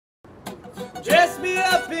Dress me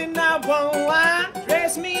up and I won't wine.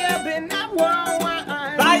 Dress me up and I won't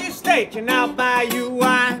wine. Buy you steak and I'll buy you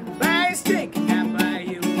wine. Buy a stick and I'll buy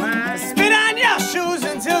you wine. Spit on your shoes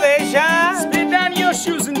until they shine. Spit on your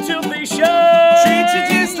shoes until they shine. Treat you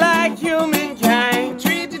just like humankind.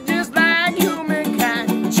 Treat you just like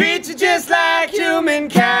humankind. Treat you just like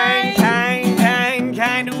humankind.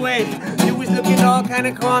 Kind of way. You was looking all kind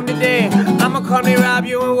of calm today. I'ma calmly rob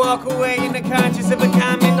you and walk away in the conscious of a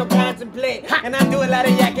comment, no contemplate. And I do a lot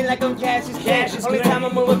of yakking like I'm Cassius Clay. Only time I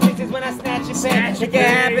move a piece is when I snatch your pay. It can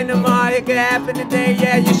happen tomorrow, it can happen today.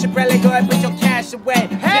 Yeah, you should probably go and put your cash away.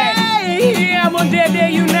 Hey, I'm on that day,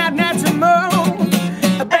 you not tomorrow.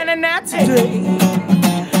 But not today.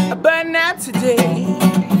 But not today.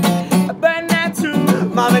 But not too.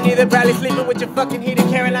 Mama neither probably sleeping with your fucking heater.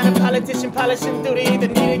 Carolina politician polishing through the either.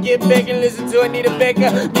 Need to get big and listen to it. Need a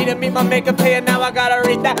baker. Need to meet my makeup payer. Now I gotta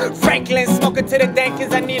read that. Franklin smoking to the dank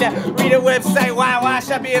cause I need to read a website. Why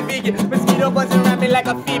should I be a vegan? Mosquito buzzing around me like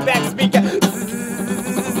a feedback speaker.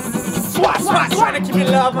 Swat, trying to keep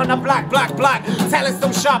your love on the block. Talent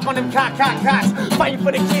so sharp on them cocks. Fighting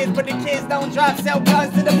for the kids, but the kids don't drop. Sell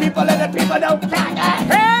guns to the people and the people don't cock.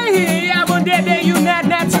 Hey, I'm on that day, you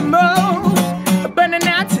not tomorrow. But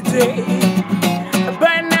not today.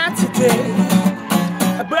 But not today.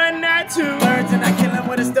 But not two. Birds and I kill them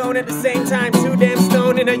with a stone at the same time. Too damn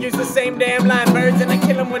stoned and I use the same damn line. Birds and I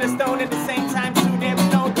kill them with a stone at the same time. Too damn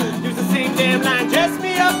stoned. Use the same damn line. Dress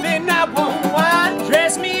me up and I won't wine.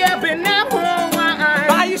 Dress me up and I won't wine.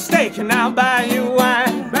 Buy you steak and I'll buy you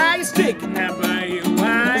wine. Buy a stick and I'll buy you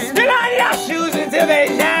wine. Spit on your shoes until they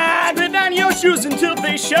shine. Spit on your shoes until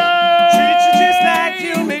they shine. Treat you just like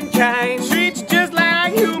humankind. Treat you just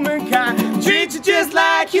like humankind. Treat you just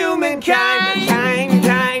like humankind.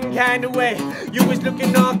 Kind of way. You was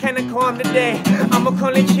looking all kind of calm today. I'ma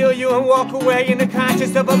calmly kill you and walk away in the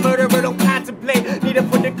conscience of a murderer. Don't contemplate. Need to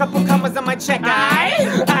put a couple commas on my check.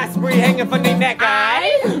 I spree hanging from their neck.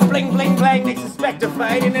 Bling bling bling. They suspect a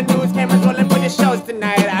fight in the news. Cameras rolling for the shows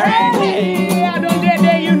tonight. Hey, I don't dare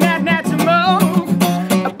dare you not tomorrow.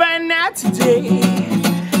 But not today.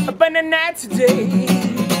 But not today.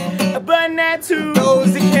 But not too.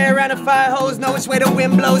 Those that carry around the fire hose know which way the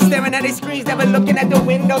wind blows. Staring at these screens, never looking at the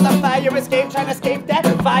windows. A fire escape, trying to escape that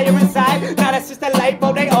fire inside. Now that's just a light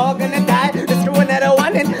bulb, they all gonna die. Screwing that I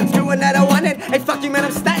wanted. Hey, fuck you, man,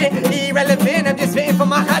 I'm stunting. Irrelevant, I'm just fitting for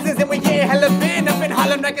my cousins. And we get hella been up in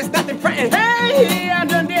Harlem like it's nothing threatened. Hey, I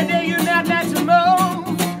done dare you not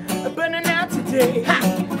tomorrow. But not today.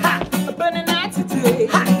 But not today.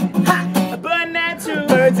 But not too.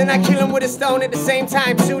 Birds and I kill them with a stone at the same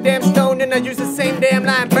time. Too damn stoned and I use the same damn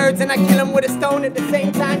line. Birds and I kill them with a stone at the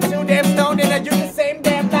same time. Too damn stoned and I use the same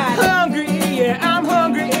damn line. Hungry, yeah, I'm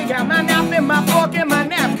hungry. Got my knife in my fork and my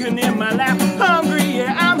napkin in my lap. Hungry,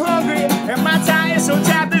 yeah, I'm hungry. And my tie is so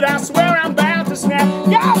tight that I swear I'm bound to snap.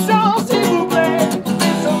 Y'all so s'il vous plaît.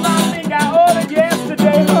 It's so long, think I ordered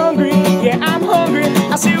yesterday. Hungry, yeah, I'm hungry.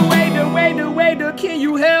 I say, waiter, can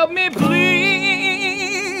you help me,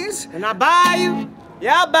 please? And I buy you,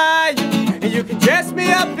 yeah, I buy you. And you can dress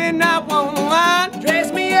me up and I won't lie.